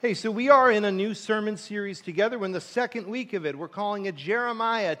Hey, so we are in a new sermon series together. We're in the second week of it. We're calling it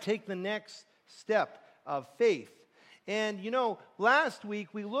Jeremiah, Take the Next Step of Faith. And last week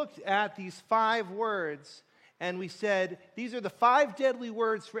we looked at these 5 words and we said, these are the 5 deadly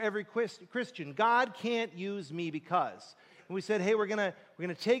words for every Christian. God can't use me because. And we said, hey, we're going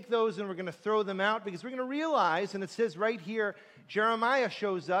to take those and we're going to throw them out because we're going to realize, and it says right here, Jeremiah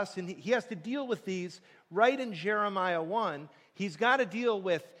shows us, and he has to deal with these right in Jeremiah 1. He's got to deal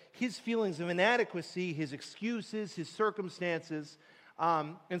with his feelings of inadequacy, his excuses, his circumstances.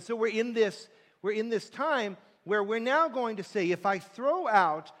 And so we're in this time where we're now going to say, if I throw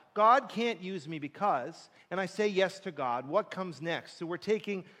out, God can't use me because, and I say yes to God, what comes next? So we're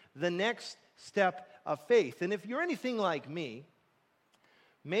taking the next step of faith. And if you're anything like me,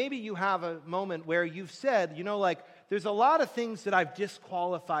 maybe you have a moment where you've said, there's a lot of things that I've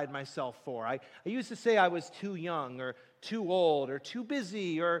disqualified myself for. I used to say I was too young or too old or too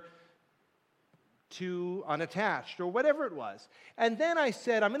busy or too unattached or whatever it was. And then I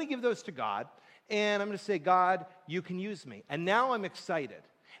said, I'm going to give those to God, and I'm going to say, God, you can use me. And now I'm excited.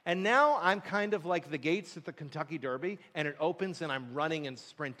 And now I'm kind of like the gates at the Kentucky Derby, and it opens and I'm running and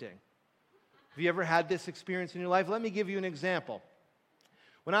sprinting. Have you ever had this experience in your life? Let me give you an example.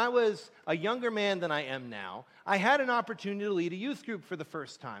 When I was a younger man than I am now, I had an opportunity to lead a youth group for the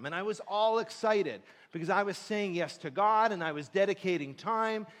first time, and I was all excited because I was saying yes to God, and I was dedicating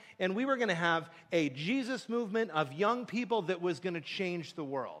time, and we were going to have a Jesus movement of young people that was going to change the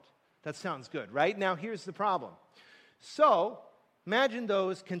world. That sounds good, right? Now, here's the problem. So, imagine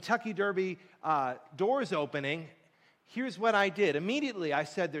those Kentucky Derby doors opening. Here's what I did. Immediately, I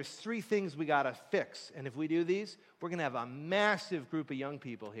said, there's 3 things we got to fix, and if we do these, we're going to have a massive group of young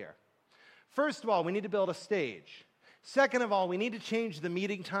people here. First of all, we need to build a stage. Second of all, we need to change the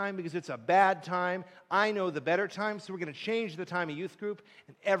meeting time because it's a bad time. I know the better time, so we're going to change the time of youth group,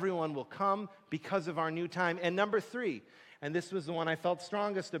 and everyone will come because of our new time. And number 3, and this was the one I felt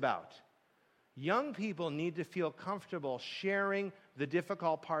strongest about, young people need to feel comfortable sharing the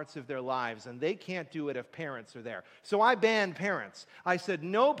difficult parts of their lives, and they can't do it if parents are there. So I banned parents. I said,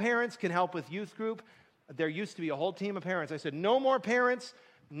 no parents can help with youth group. There used to be a whole team of parents. I said, no more parents,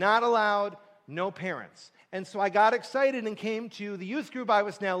 not allowed, no parents. And so I got excited and came to the youth group I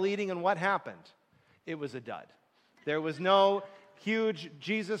was now leading, and what happened? It was a dud. There was no huge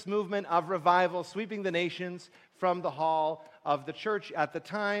Jesus movement of revival sweeping the nations from the hall of the church at the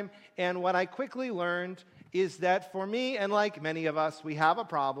time. And what I quickly learned is that for me, and like many of us, we have a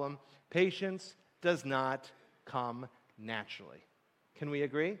problem. Patience does not come naturally. Can we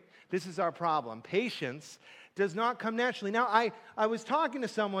agree? This is our problem. Patience does not come naturally. Now, I was talking to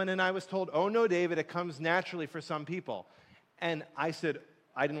someone and I was told, oh no, David, it comes naturally for some people. And I said,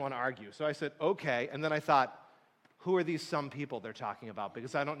 I didn't want to argue. So I said, okay. And then I thought, who are these some people they're talking about?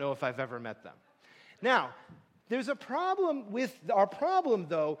 Because I don't know if I've ever met them. Now, there's a problem with our problem,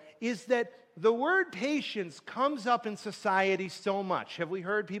 though, is that the word patience comes up in society so much. Have we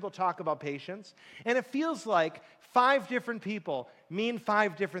heard people talk about patience? And it feels like 5 different people mean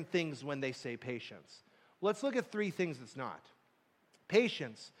 5 different things when they say patience. Let's look at 3 things it's not.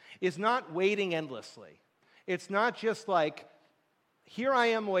 Patience is not waiting endlessly. It's not just like, here I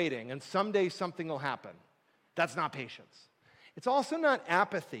am waiting, and someday something will happen. That's not patience. It's also not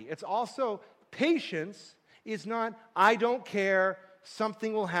apathy. It's also patience is not, I don't care,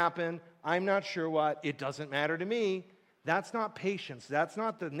 something will happen, I'm not sure what, it doesn't matter to me. That's not patience. That's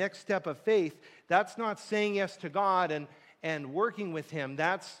not the next step of faith. That's not saying yes to God and working with Him.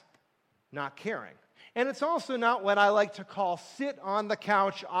 That's not caring. And it's also not what I like to call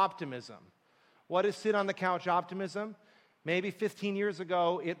sit-on-the-couch optimism. What is sit-on-the-couch optimism? Maybe 15 years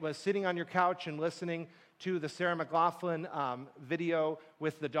ago, it was sitting on your couch and listening to the Sarah McLachlan video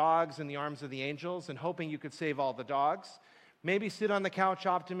with the dogs in the arms of the angels and hoping you could save all the dogs. Maybe sit-on-the-couch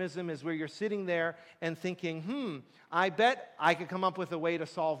optimism is where you're sitting there and thinking, I bet I could come up with a way to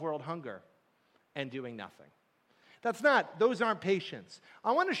solve world hunger, and doing nothing. Those aren't patience.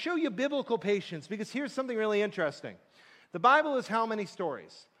 I want to show you biblical patience because here's something really interesting. The Bible is how many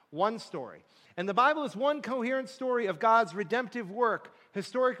stories? 1 story. And the Bible is one coherent story of God's redemptive work,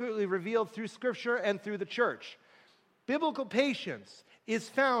 historically revealed through Scripture and through the church. Biblical patience is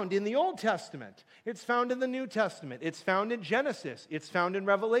found in the Old Testament. It's found in the New Testament. It's found in Genesis. It's found in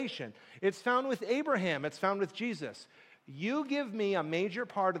Revelation. It's found with Abraham. It's found with Jesus. You give me a major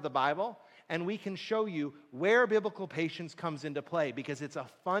part of the Bible, and we can show you where biblical patience comes into play because it's a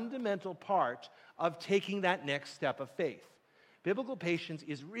fundamental part of taking that next step of faith. Biblical patience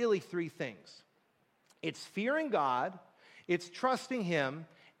is really 3 things. It's fearing God, it's trusting Him,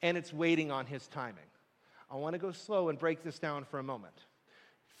 and it's waiting on His timing. I want to go slow and break this down for a moment.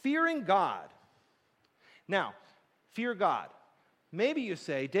 fearing God. Now, fear God. Maybe you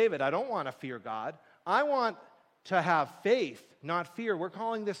say, David, I don't want to fear God. I want to have faith, not fear. We're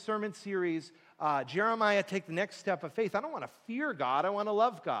calling this sermon series, Jeremiah, Take the Next Step of Faith. I don't want to fear God. I want to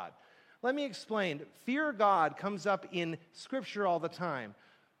love God. Let me explain. Fear God comes up in Scripture all the time.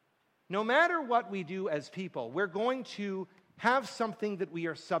 No matter what we do as people, we're going to have something that we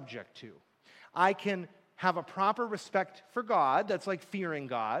are subject to. I can have a proper respect for God. That's like fearing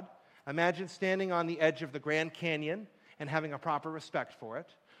God. Imagine standing on the edge of the Grand Canyon and having a proper respect for it.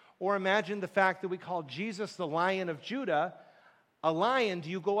 Or imagine the fact that we call Jesus the Lion of Judah. A lion, do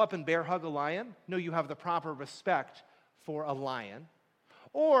you go up and bear hug a lion? No, you have the proper respect for a lion.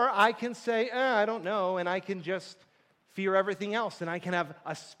 Or I can say, I don't know, and I can just fear everything else, and I can have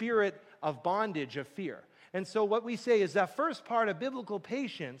a spirit of bondage of fear. And so what we say is that first part of biblical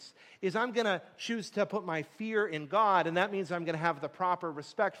patience is I'm going to choose to put my fear in God, and that means I'm going to have the proper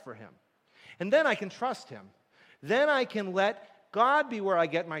respect for Him. And then I can trust Him. Then I can let God be where I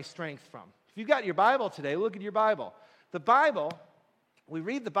get my strength from. If you've got your Bible today, look at your Bible. The Bible, we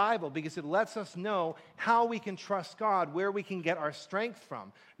read the Bible because it lets us know how we can trust God, where we can get our strength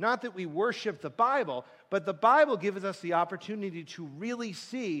from. Not that we worship the Bible, but the Bible gives us the opportunity to really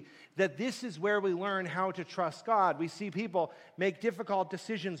see that this is where we learn how to trust God. We see people make difficult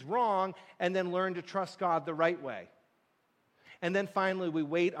decisions wrong and then learn to trust God the right way. And then finally, we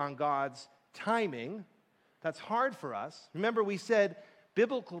wait on God's timing. That's hard for us. Remember, we said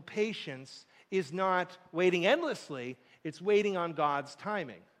biblical patience is not waiting endlessly, it's waiting on God's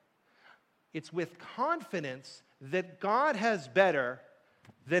timing. It's with confidence that God has better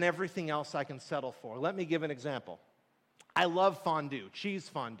than everything else I can settle for. Let me give an example. I love fondue, cheese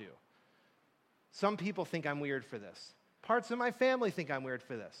fondue. Some people think I'm weird for this. Parts of my family think I'm weird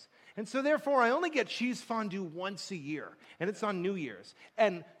for this. And so therefore, I only get cheese fondue once a year, and it's on New Year's.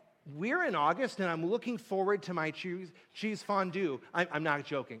 And we're in August, and I'm looking forward to my cheese fondue. I'm not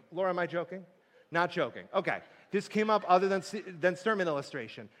joking. Laura, am I joking? Not joking. Okay. This came up other than sermon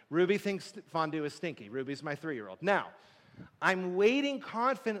illustration. Ruby thinks fondue is stinky. Ruby's my 3-year-old. Now, I'm waiting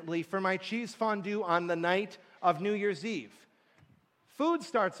confidently for my cheese fondue on the night of New Year's Eve. Food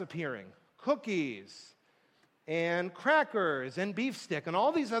starts appearing. Cookies and crackers and beef stick and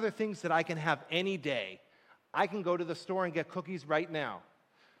all these other things that I can have any day. I can go to the store and get cookies right now.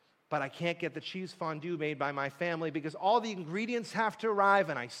 But I can't get the cheese fondue made by my family because all the ingredients have to arrive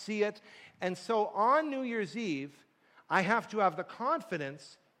and I see it. And so on New Year's Eve, I have to have the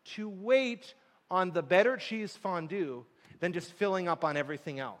confidence to wait on the better cheese fondue than just filling up on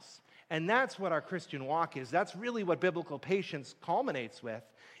everything else. And that's what our Christian walk is. That's really what biblical patience culminates with.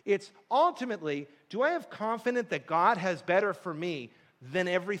 It's ultimately, do I have confidence that God has better for me than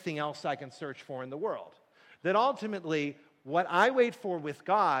everything else I can search for in the world? That ultimately, what I wait for with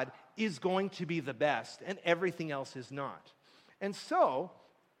God is going to be the best, and everything else is not. And so,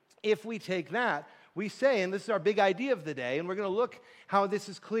 if we take that, we say, and this is our big idea of the day, and we're going to look how this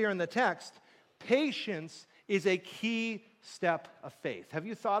is clear in the text, patience is a key step of faith. Have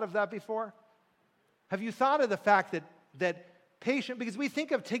you thought of that before? Have you thought of the fact that patience, because we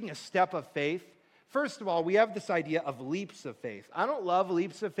think of taking a step of faith. First of all, we have this idea of leaps of faith. I don't love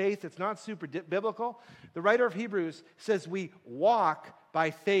leaps of faith. It's not super biblical. The writer of Hebrews says we walk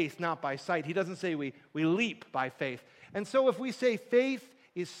by faith, not by sight. He doesn't say we leap by faith. And so if we say faith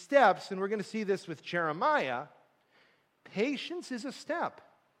is steps, and we're going to see this with Jeremiah, patience is a step.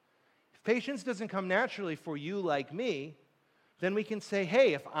 If patience doesn't come naturally for you like me, then we can say,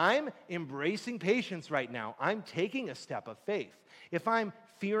 hey, if I'm embracing patience right now, I'm taking a step of faith. If I'm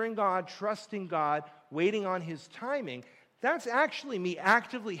fearing God, trusting God, waiting on His timing, that's actually me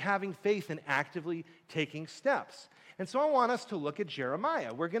actively having faith and actively taking steps. And so I want us to look at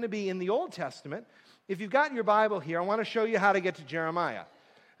Jeremiah. We're going to be in the Old Testament. If you've got your Bible here, I want to show you how to get to Jeremiah.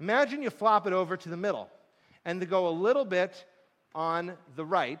 Imagine you flop it over to the middle and to go a little bit on the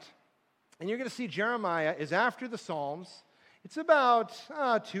right, and you're going to see Jeremiah is after the Psalms. It's about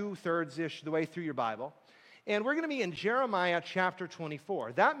 2/3-ish the way through your Bible. And we're going to be in Jeremiah chapter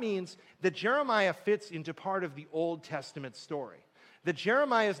 24. That means that Jeremiah fits into part of the Old Testament story. That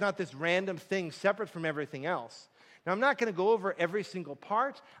Jeremiah is not this random thing separate from everything else. Now, I'm not going to go over every single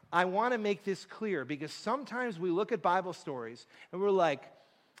part. I want to make this clear because sometimes we look at Bible stories and we're like,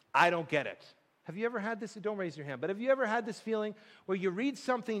 I don't get it. Have you ever had this? Don't raise your hand, but have you ever had this feeling where you read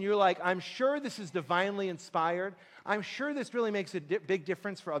something and you're like, I'm sure this is divinely inspired. I'm sure this really makes a big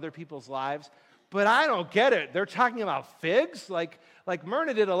difference for other people's lives, but I don't get it. They're talking about figs? Like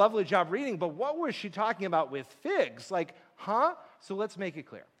Myrna did a lovely job reading, but what was she talking about with figs? Like, huh? So let's make it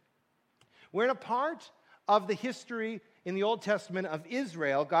clear. We're in a part of the history in the Old Testament of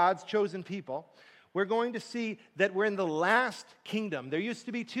Israel, God's chosen people, we're going to see that we're in the last kingdom. There used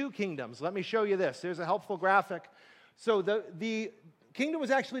to be two kingdoms. Let me show you this. There's a helpful graphic. So the kingdom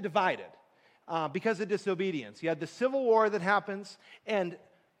was actually divided because of disobedience. You had the civil war that happens, and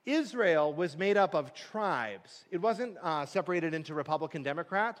Israel was made up of tribes. It wasn't separated into Republican,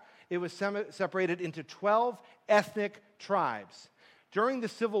 Democrat. It was separated into 12 ethnic tribes. During the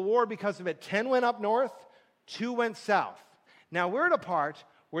Civil War, because of it, 10 went up north, 2 went south. Now we're at a part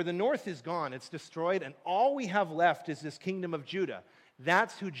where the north is gone, it's destroyed, and all we have left is this kingdom of Judah.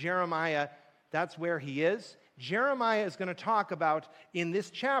 That's who Jeremiah, that's where he is. Jeremiah is going to talk about in this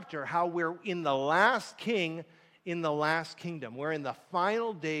chapter how we're in the last king in the last kingdom. We're in the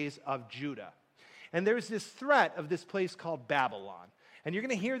final days of Judah. And there's this threat of this place called Babylon. And you're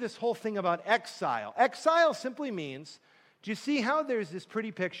going to hear this whole thing about exile. Exile simply means, do you see how there's this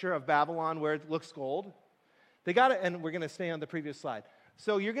pretty picture of Babylon where it looks gold? They got it, and we're going to stay on the previous slide.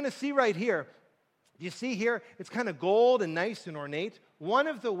 So you're going to see right here, you see here, it's kind of gold and nice and ornate. One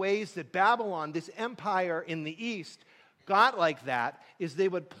of the ways that Babylon, this empire in the east, got like that is they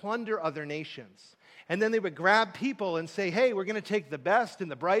would plunder other nations. And then they would grab people and say, hey, we're going to take the best and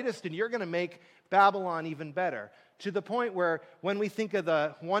the brightest, and you're going to make Babylon even better. To the point where when we think of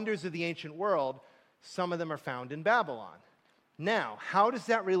the wonders of the ancient world, some of them are found in Babylon. Now, how does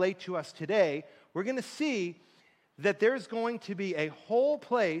that relate to us today? We're going to see that there's going to be a whole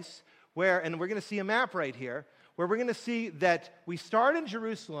place where, and we're going to see a map right here, where we're going to see that we start in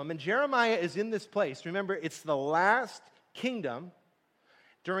Jerusalem, and Jeremiah is in this place. Remember, it's the last kingdom.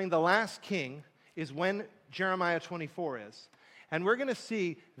 During the last king is when Jeremiah 24 is. And we're going to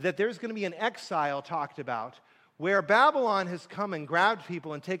see that there's going to be an exile talked about where Babylon has come and grabbed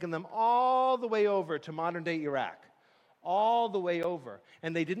people and taken them all the way over to modern-day Iraq. All the way over.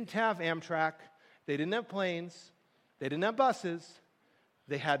 And they didn't have Amtrak. They didn't have planes. They didn't have buses.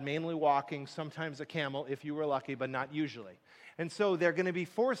 They had mainly walking, sometimes a camel if you were lucky, but not usually. And so they're going to be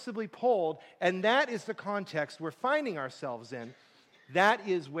forcibly pulled, and that is the context we're finding ourselves in. That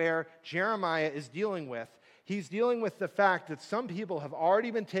is where Jeremiah is dealing with. He's dealing with the fact that some people have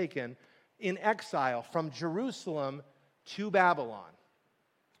already been taken in exile from Jerusalem to Babylon.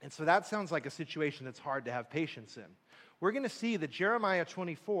 And so that sounds like a situation that's hard to have patience in. We're going to see that Jeremiah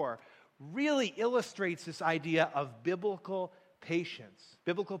 24 really illustrates this idea of biblical patience.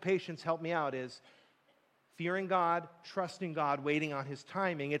 Biblical patience, help me out, is fearing God, trusting God, waiting on His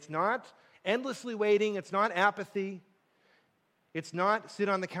timing. It's not endlessly waiting. It's not apathy. It's not sit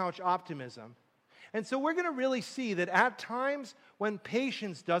on the couch optimism. And so we're going to really see that at times when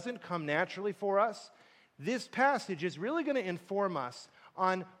patience doesn't come naturally for us, this passage is really going to inform us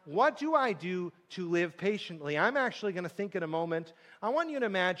on what do I do to live patiently. I'm actually going to think in a moment, I want you to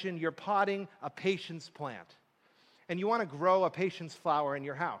imagine you're potting a patience plant, and you want to grow a patience flower in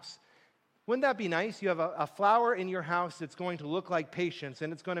your house. Wouldn't that be nice? You have a flower in your house that's going to look like patience,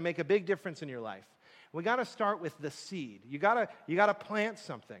 and it's going to make a big difference in your life. We got to start with the seed. You got to plant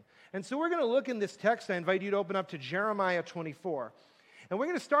something. And so we're going to look in this text. I invite you to open up to Jeremiah 24. And we're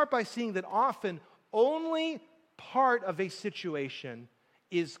going to start by seeing that often only part of a situation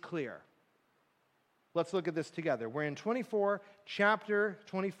is clear. Let's look at this together. We're in chapter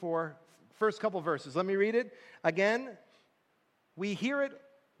 24, first couple verses. Let me read it again. We hear it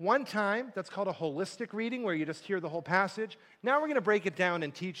one time. That's called a holistic reading, where you just hear the whole passage. Now we're going to break it down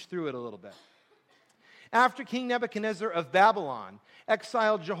and teach through it a little bit. After King Nebuchadnezzar of Babylon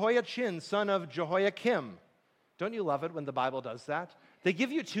exiled Jehoiachin, son of Jehoiakim. Don't you love it when the Bible does that? They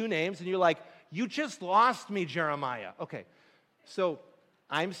give you two names, and you're like, you just lost me, Jeremiah. Okay, so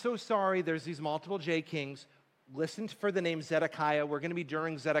I'm so sorry there's these multiple J kings. Listen for the name Zedekiah. We're going to be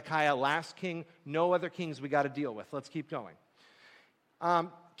during Zedekiah, last king, no other kings we got to deal with. Let's keep going.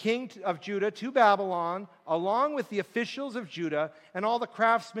 King of Judah to Babylon, along with the officials of Judah and all the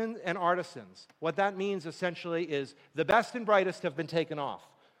craftsmen and artisans. What that means essentially is the best and brightest have been taken off.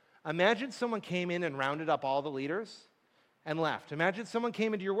 Imagine someone came in and rounded up all the leaders and left. Imagine someone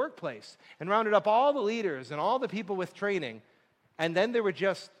came into your workplace and rounded up all the leaders and all the people with training, and then there were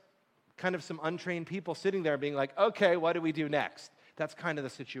just kind of some untrained people sitting there being like, okay, what do we do next? That's kind of the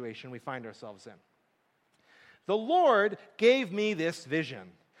situation we find ourselves in. The Lord gave me this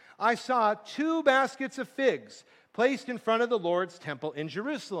vision. I saw 2 baskets of figs placed in front of the Lord's temple in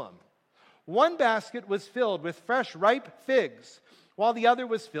Jerusalem. One basket was filled with fresh, ripe figs, while the other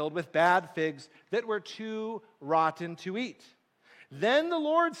was filled with bad figs that were too rotten to eat. Then the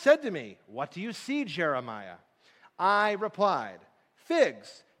Lord said to me, "What do you see, Jeremiah?" I replied,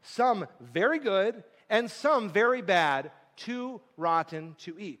 "Figs, some very good and some very bad, too rotten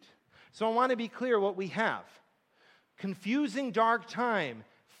to eat." So I want to be clear what we have. confusing, dark time.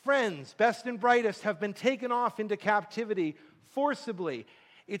 Friends, best and brightest, have been taken off into captivity forcibly.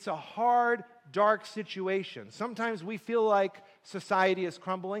 It's a hard, dark situation. Sometimes we feel like society is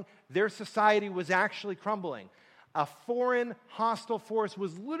crumbling. Their society was actually crumbling. A foreign, hostile force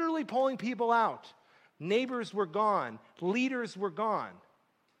was literally pulling people out. Neighbors were gone. Leaders were gone.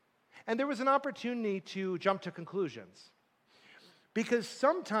 And there was an opportunity to jump to conclusions. Because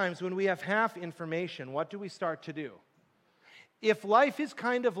sometimes when we have half information, what do we start to do? If life is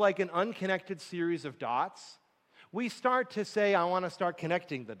kind of like an unconnected series of dots, we start to say, I want to start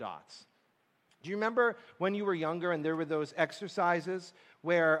connecting the dots. Do you remember when you were younger and there were those exercises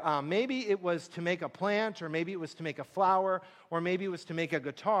where maybe it was to make a plant, or maybe it was to make a flower, or maybe it was to make a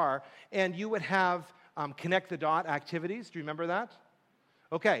guitar, and you would have connect the dot activities? Do you remember that?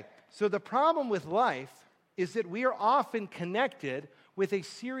 Okay, so the problem with life is that we are often connected with a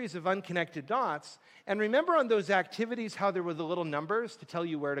series of unconnected dots. And remember on those activities how there were the little numbers to tell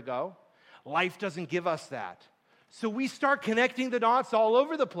you where to go? Life doesn't give us that. So we start connecting the dots all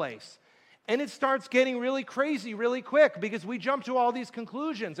over the place. And it starts getting really crazy really quick because we jump to all these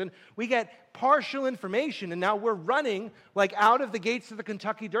conclusions and we get partial information, and now we're running like out of the gates of the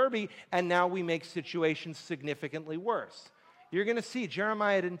Kentucky Derby, and now we make situations significantly worse. You're going to see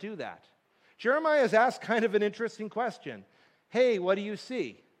Jeremiah didn't do that. Jeremiah is asked kind of an interesting question. Hey, what do you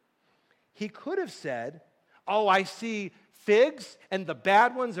see? He could have said, oh, I see figs, and the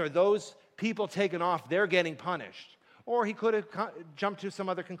bad ones are those people taken off. They're getting punished. Or he could have jumped to some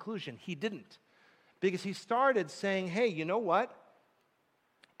other conclusion. He didn't. Because he started saying, hey, you know what?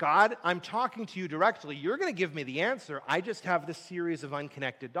 God, I'm talking to you directly. You're going to give me the answer. I just have this series of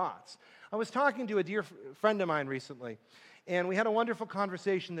unconnected dots. I was talking to a dear friend of mine recently, and we had a wonderful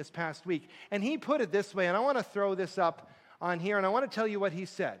conversation this past week. And he put it this way, and I want to throw this up on here, and I want to tell you what he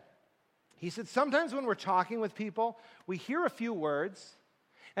said. He said, sometimes when we're talking with people, we hear a few words,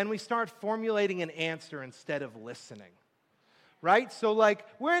 and we start formulating an answer instead of listening, right? So like,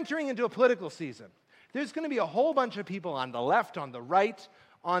 we're entering into a political season. There's going to be a whole bunch of people on the left, on the right,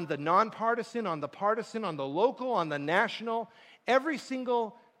 on the nonpartisan, on the partisan, on the local, on the national. Every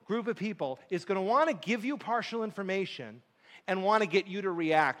single group of people is going to want to give you partial information and want to get you to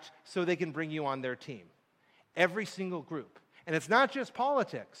react so they can bring you on their team. Every single group. And it's not just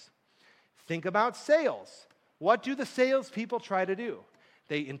politics. Think about sales. What do the salespeople try to do?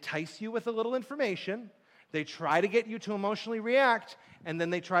 They entice you with a little information, they try to get you to emotionally react, and then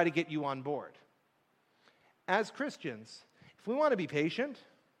they try to get you on board. As Christians, if we want to be patient,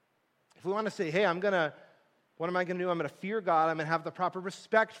 if we want to say, hey, what am I going to do? I'm going to fear God. I'm going to have the proper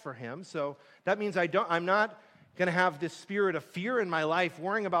respect for Him. So that means I'm not going to have this spirit of fear in my life,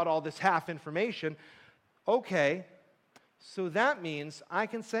 worrying about all this half information. Okay, so that means I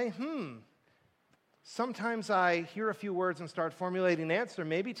can say, sometimes I hear a few words and start formulating an answer.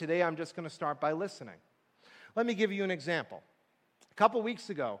 Maybe today I'm just going to start by listening. Let me give you an example. A couple weeks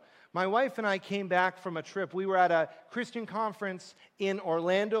ago, my wife and I came back from a trip. We were at a Christian conference in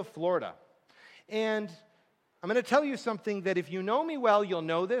Orlando, Florida. And I'm going to tell you something that if you know me well, you'll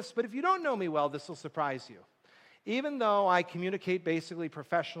know this, but if you don't know me well, this will surprise you. Even though I communicate basically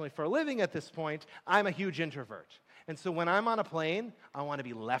professionally for a living at this point, I'm a huge introvert. And so when I'm on a plane, I want to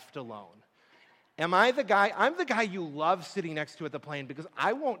be left alone. Am I the guy? I'm the guy you love sitting next to at the plane because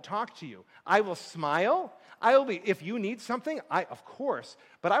I won't talk to you. I will smile. If you need something, of course,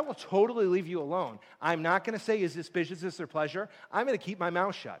 but I will totally leave you alone. I'm not going to say, is this business or pleasure? I'm going to keep my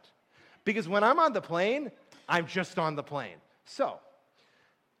mouth shut. Because when I'm on the plane, I'm just on the plane. So,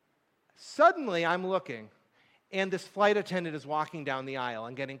 suddenly I'm looking, and this flight attendant is walking down the aisle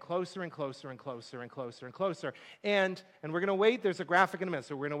and getting closer and closer and closer and closer and closer. And we're going to wait. There's a graphic in a minute,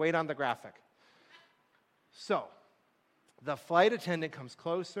 so we're going to wait on the graphic. So, the flight attendant comes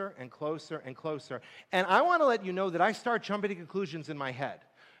closer and closer and closer. And I want to let you know that I start jumping to conclusions in my head.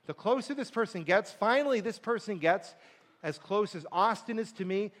 The closer this person gets, finally this person gets as close as Austin is to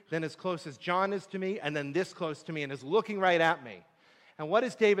me, then as close as John is to me, and then this close to me, and is looking right at me. And what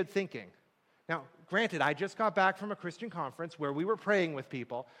is David thinking? Now, granted, I just got back from a Christian conference where we were praying with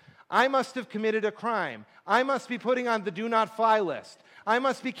people. I must have committed a crime. I must be putting on the do not fly list. I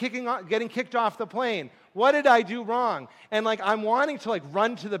must be getting kicked off the plane. What did I do wrong? And I'm wanting to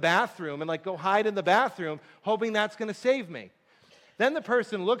run to the bathroom and go hide in the bathroom, hoping that's going to save me. Then the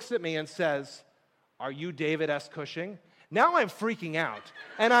person looks at me and says, "Are you David S. Cushing?" Now I'm freaking out.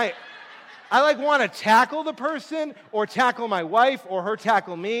 And I want to tackle the person, or tackle my wife, or her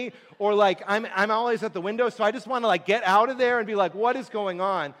tackle me, or I'm always at the window, so I just want to get out of there and be like, what is going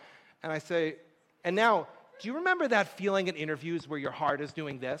on? And I say, and now, do you remember that feeling in interviews where your heart is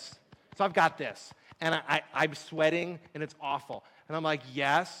doing this? So I've got this. And I'm sweating, and it's awful. And I'm like,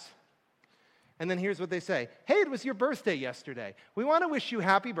 yes. And then here's what they say. Hey, it was your birthday yesterday. We want to wish you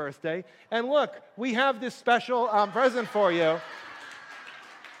happy birthday. And look, we have this special present for you.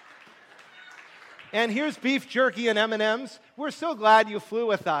 And here's beef jerky and M&Ms. We're so glad you flew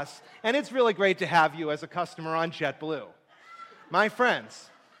with us. And it's really great to have you as a customer on JetBlue. My friends,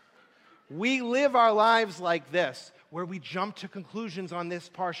 we live our lives like this, where we jump to conclusions on this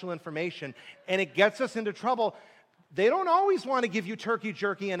partial information, and it gets us into trouble. They don't always want to give you turkey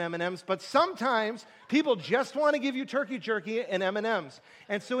jerky and M&Ms, but sometimes people just want to give you turkey jerky and M&Ms.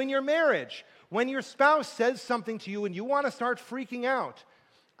 And so in your marriage, when your spouse says something to you and you want to start freaking out,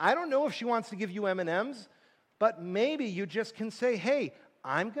 I don't know if she wants to give you M&Ms, but maybe you just can say, hey,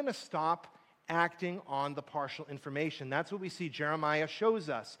 I'm going to stop acting on the partial information. That's what we see Jeremiah shows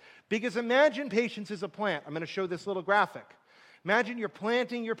us. Because imagine patience is a plant. I'm going to show this little graphic. Imagine you're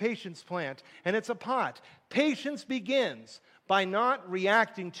planting your patience plant, and it's a pot. Patience begins by not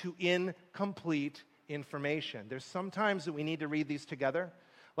reacting to incomplete information. There's sometimes that we need to read these together,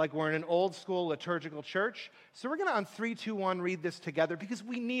 like we're in an old school liturgical church. So we're going to, on 3, 2, 1, read this together because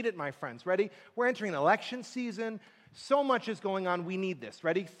we need it, my friends. Ready? We're entering election season. So much is going on. We need this.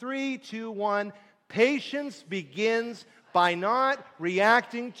 Ready? 3, 2, 1. Patience begins by not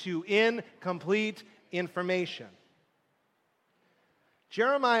reacting to incomplete information.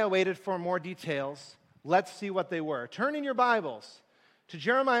 Jeremiah waited for more details. Let's see what they were. Turn in your Bibles to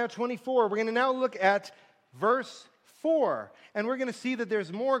Jeremiah 24. We're going to now look at verse 4, and we're going to see that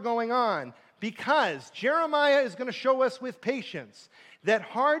there's more going on because Jeremiah is going to show us with patience that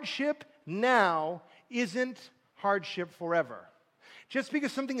hardship now isn't hardship forever. Just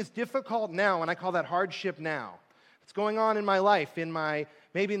because something is difficult now, and I call that hardship now, it's going on in my life,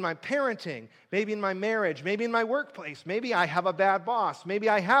 maybe in my parenting, maybe in my marriage, maybe in my workplace, maybe I have a bad boss, maybe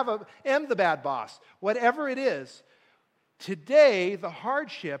I am the bad boss. Whatever it is, today the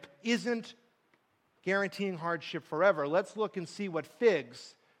hardship isn't guaranteeing hardship forever. Let's look and see what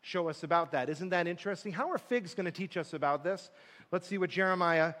figs show us about that. Isn't that interesting? How are figs going to teach us about this? Let's see what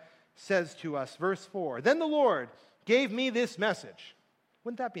Jeremiah says to us. Verse 4, then the Lord gave me this message.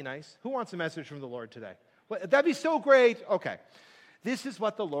 Wouldn't that be nice? Who wants a message from the Lord today? That'd be so great. Okay. This is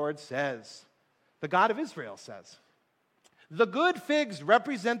what the Lord says. The God of Israel says, the good figs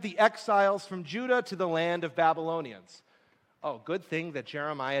represent the exiles from Judah to the land of Babylonians. Oh, good thing that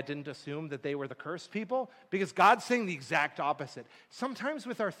Jeremiah didn't assume that they were the cursed people, because God's saying the exact opposite. Sometimes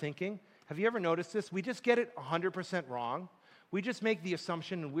with our thinking, have you ever noticed this? We just get it 100% wrong. We just make the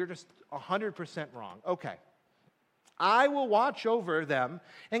assumption and we're just 100% wrong. Okay. I will watch over them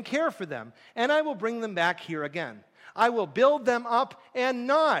and care for them, and I will bring them back here again. I will build them up and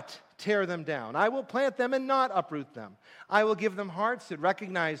not tear them down. I will plant them and not uproot them. I will give them hearts that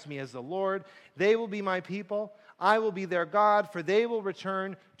recognize me as the Lord. They will be my people. I will be their God, for they will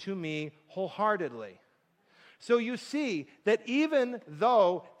return to me wholeheartedly. So you see that even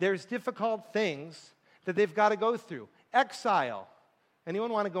though there's difficult things that they've got to go through, exile.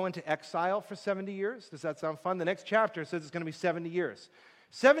 Anyone want to go into exile for 70 years? Does that sound fun? The next chapter says it's going to be 70 years.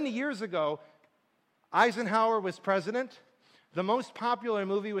 70 years ago, Eisenhower was president. The most popular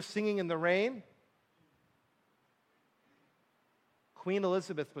movie was Singing in the Rain. Queen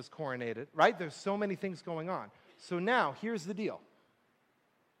Elizabeth was coronated, right? There's so many things going on. So now, here's the deal.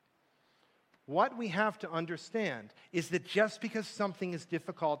 What we have to understand is that just because something is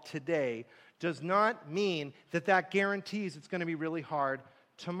difficult today does not mean that that guarantees it's going to be really hard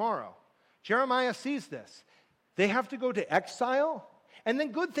tomorrow. Jeremiah sees this. They have to go to exile, and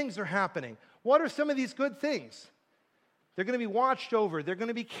then good things are happening. What are some of these good things? They're going to be watched over. They're going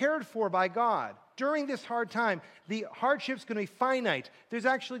to be cared for by God. During this hard time, the hardship's going to be finite. There's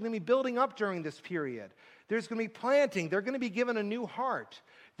actually going to be building up during this period. There's going to be planting. They're going to be given a new heart.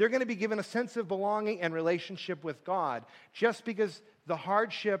 They're going to be given a sense of belonging and relationship with God. Just because the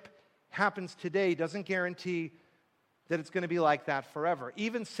hardship happens today doesn't guarantee that it's going to be like that forever.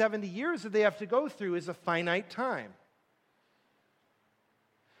 Even 70 years that they have to go through is a finite time.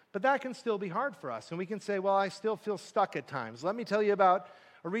 But that can still be hard for us. And we can say, well, I still feel stuck at times. Let me tell you about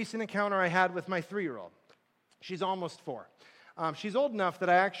a recent encounter I had with my 3-year-old. She's almost 4. She's old enough that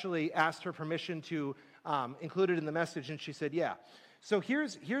I actually asked her permission to include it in the message, and she said, yeah. So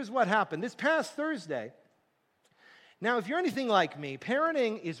here's what happened. This past Thursday, now if you're anything like me,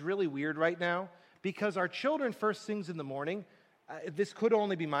 parenting is really weird right now because our children first things in the morning, this could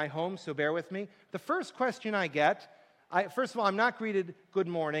only be my home, so bear with me. The first question I get, first of all, I'm not greeted, good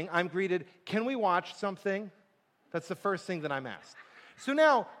morning. I'm greeted, can we watch something? That's the first thing that I'm asked. So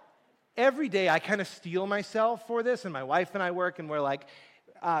now, every day I kind of steel myself for this, and my wife and I work, and we're like,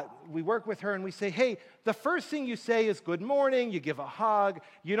 we work with her and we say, hey, the first thing you say is good morning, you give a hug,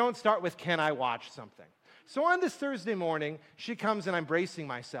 you don't start with, can I watch something? So on this Thursday morning, she comes and I'm bracing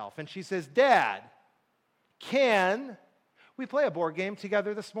myself, and she says, Dad, can we play a board game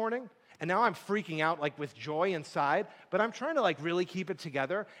together this morning? And now I'm freaking out like with joy inside, but I'm trying to like really keep it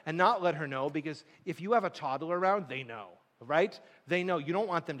together and not let her know, because if you have a toddler around, they know, right? They know. You don't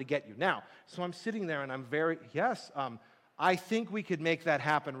want them to get you. Now, so I'm sitting there and I'm yes, I think we could make that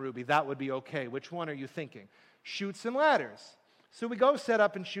happen, Ruby. That would be okay. Which one are you thinking? Chutes and Ladders. So we go set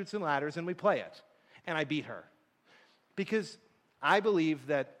up in Chutes and Ladders and we play it. And I beat her. Because I believe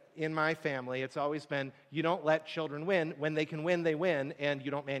that in my family, it's always been, you don't let children win. When they can win, they win, and you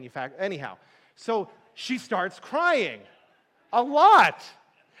don't manufacture. Anyhow, so she starts crying a lot,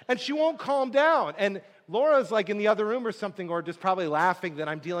 and she won't calm down. And Laura's like in the other room or something, or just probably laughing that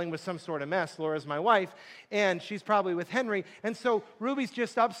I'm dealing with some sort of mess. Laura's my wife, and she's probably with Henry. And so Ruby's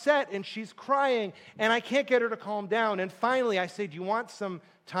just upset, and she's crying, and I can't get her to calm down. And finally, I say, do you want some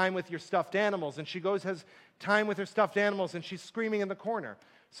time with your stuffed animals? And she goes, has time with her stuffed animals, and she's screaming in the corner.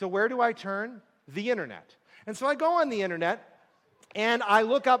 So where do I turn? The internet. And so I go on the internet, and I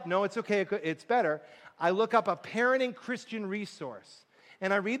look up, no, it's okay, it's better. I look up a parenting Christian resource.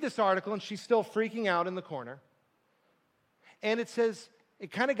 And I read this article, and she's still freaking out in the corner. And it says,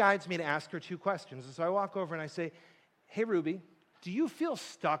 it kind of guides me to ask her two questions. And so I walk over and I say, hey, Ruby, do you feel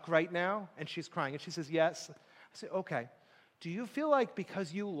stuck right now? And she's crying, and she says, yes. I say, okay. Do you feel like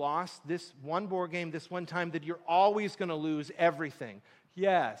because you lost this one board game this one time that you're always going to lose everything?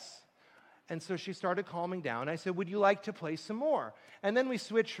 Yes. And so she started calming down. I said, would you like to play some more? And then we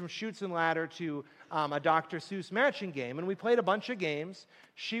switched from Chutes and Ladder to a Dr. Seuss matching game. And we played a bunch of games.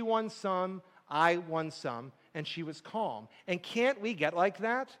 She won some, I won some, and she was calm. And can't we get like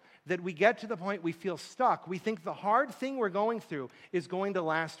that? That we get to the point we feel stuck. We think the hard thing we're going through is going to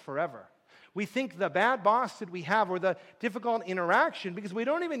last forever. We think the bad boss that we have, or the difficult interaction, because we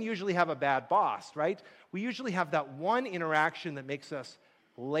don't even usually have a bad boss, right? We usually have that one interaction that makes us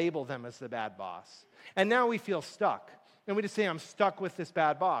label them as the bad boss. And now we feel stuck. And we just say, I'm stuck with this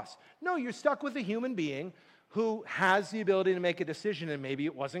bad boss. No, you're stuck with a human being who has the ability to make a decision, and maybe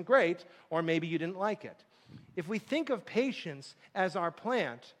it wasn't great, or maybe you didn't like it. If we think of patience as our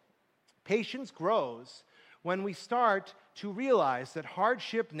plant, patience grows when we start to realize that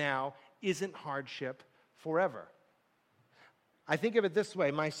hardship now isn't hardship forever. I think of it this way.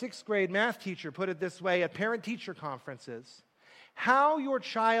 My 6th grade math teacher put it this way at parent-teacher conferences. How your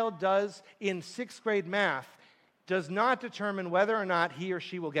child does in 6th grade math does not determine whether or not he or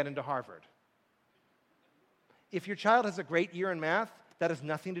she will get into Harvard. If your child has a great year in math, that has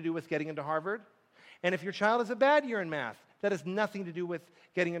nothing to do with getting into Harvard. And if your child has a bad year in math, that has nothing to do with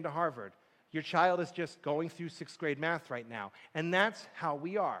getting into Harvard. Your child is just going through 6th grade math right now. And that's how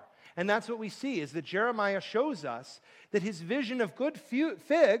we are. And that's what we see, is that Jeremiah shows us that his vision of good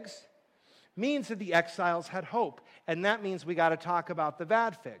figs means that the exiles had hope. And that means we got to talk about the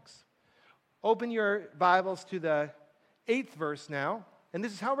bad figs. Open your Bibles to the 8th verse now. And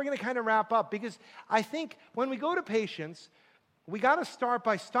this is how we're going to kind of wrap up. Because I think when we go to patience, we got to start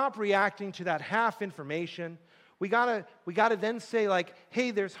by stop reacting to that half information. We got to then say like,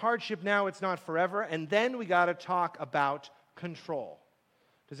 hey, there's hardship now, it's not forever. And then we got to talk about control.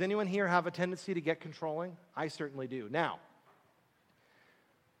 Does anyone here have a tendency to get controlling? I certainly do. Now,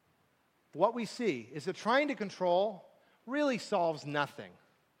 what we see is that trying to control really solves nothing.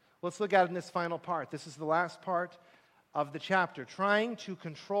 Let's look at it in this final part. This is the last part of the chapter. Trying to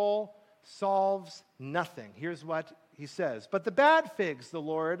control solves nothing. Here's what he says. But the bad figs, the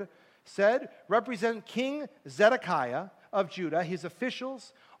Lord said, represent King Zedekiah of Judah, his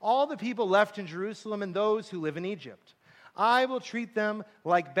officials, all the people left in Jerusalem, and those who live in Egypt. I will treat them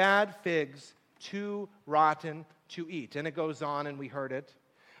like bad figs, too rotten to eat. And it goes on, and we heard it.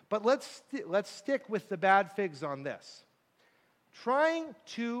 But let's stick with the bad figs on this. Trying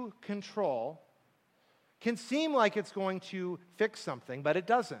to control can seem like it's going to fix something, but it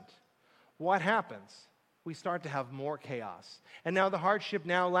doesn't. What happens? We start to have more chaos. And now the hardship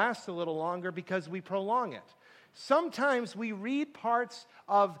now lasts a little longer because we prolong it. Sometimes we read parts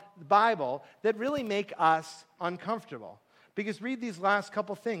of the Bible that really make us uncomfortable. Because read these last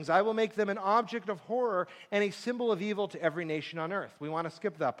couple things. I will make them an object of horror and a symbol of evil to every nation on earth. We want to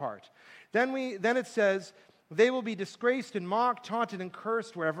skip that part. Then it says, they will be disgraced and mocked, taunted and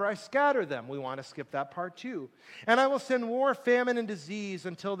cursed wherever I scatter them. We want to skip that part too. And I will send war, famine, and disease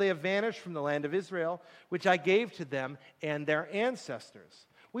until they have vanished from the land of Israel, which I gave to them and their ancestors.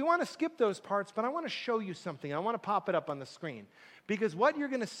 We want to skip those parts, but I want to show you something. I want to pop it up on the screen. Because what you're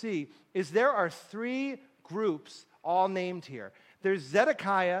going to see is there are 3 groups all named here. There's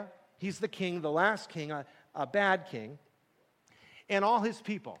Zedekiah, he's the king, the last king, a bad king, and all his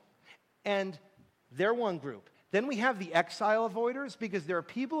people. And they're one group. Then we have the exile avoiders, because there are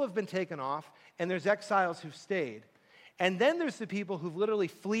people who have been taken off, and there's exiles who've stayed. And then there's the people who've literally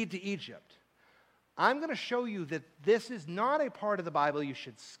fled to Egypt. I'm going to show you that this is not a part of the Bible you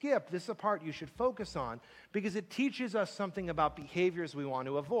should skip. This is a part you should focus on, because it teaches us something about behaviors we want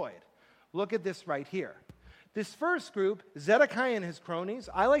to avoid. Look at this right here. This first group, Zedekiah and his cronies,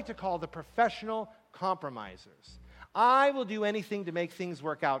 I like to call the professional compromisers. I will do anything to make things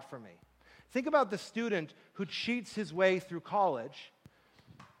work out for me. Think about the student who cheats his way through college,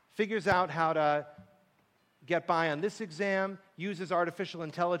 figures out how to get by on this exam, uses artificial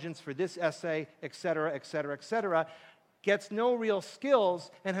intelligence for this essay, etc., etc., etc., gets no real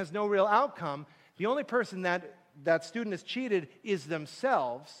skills and has no real outcome. The only person that student has cheated is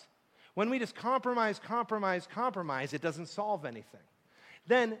themselves. When we just compromise, it doesn't solve anything.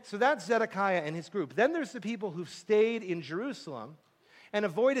 So that's Zedekiah and his group. Then there's the people who've stayed in Jerusalem and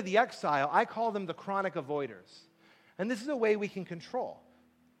avoided the exile. I call them the chronic avoiders. And this is a way we can control.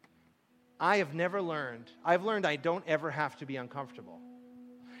 I've learned I don't ever have to be uncomfortable.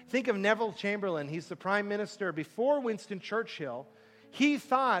 Think of Neville Chamberlain. He's the prime minister before Winston Churchill. He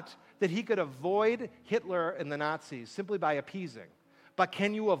thought that he could avoid Hitler and the Nazis simply by appeasing. But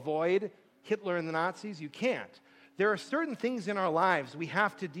can you avoid Hitler and the Nazis? You can't. There are certain things in our lives we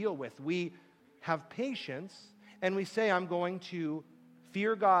have to deal with. We have patience, and we say, I'm going to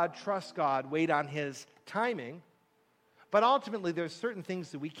fear God, trust God, wait on His timing. But ultimately, there's certain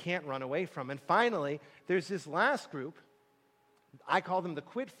things that we can't run away from. And finally, there's this last group. I call them the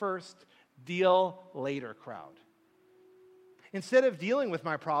quit first, deal later crowd. Instead of dealing with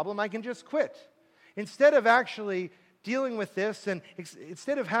my problem, I can just quit. Instead of actually dealing with this, and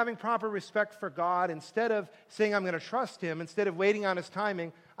instead of having proper respect for God, instead of saying I'm going to trust Him, instead of waiting on His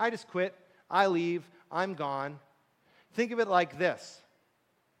timing, I just quit, I leave, I'm gone. Think of it like this.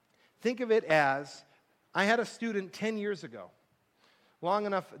 Think of it as, I had a student 10 years ago, long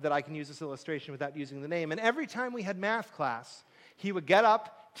enough that I can use this illustration without using the name, and every time we had math class, he would get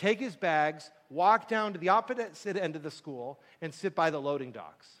up, take his bags, walk down to the opposite end of the school, and sit by the loading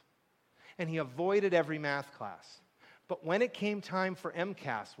docks. And he avoided every math class. But when it came time for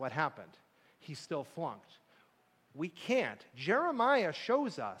MCAS, what happened? He still flunked. We can't. Jeremiah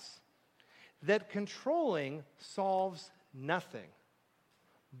shows us that controlling solves nothing.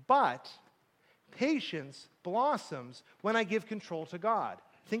 But patience blossoms when I give control to God.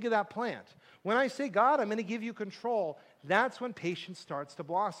 Think of that plant. When I say, God, I'm going to give you control, that's when patience starts to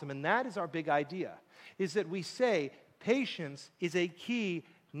blossom. And that is our big idea, is that we say patience is a key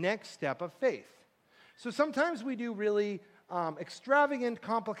next step of faith. So sometimes we do really extravagant,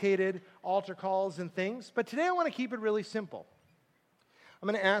 complicated altar calls and things, but today I want to keep it really simple. I'm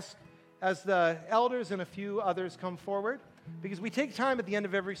going to ask, as the elders and a few others come forward, because we take time at the end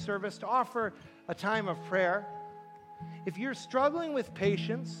of every service to offer a time of prayer. If you're struggling with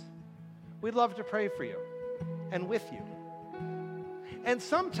patience, we'd love to pray for you and with you. And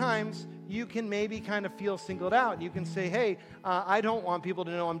sometimes you can maybe kind of feel singled out. You can say, hey, I don't want people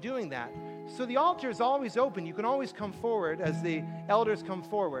to know I'm doing that. So the altar is always open. You can always come forward as the elders come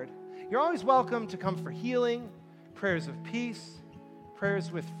forward. You're always welcome to come for healing, prayers of peace,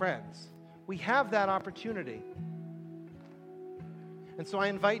 prayers with friends. We have that opportunity. And so I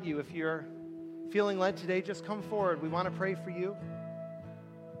invite you, if you're feeling led today, just come forward. We want to pray for you.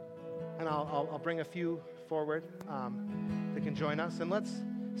 And I'll bring a few forward that can join us. And let's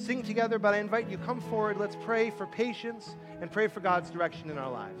sing together, but I invite you, come forward. Let's pray for patience and pray for God's direction in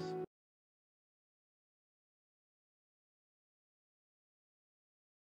our lives.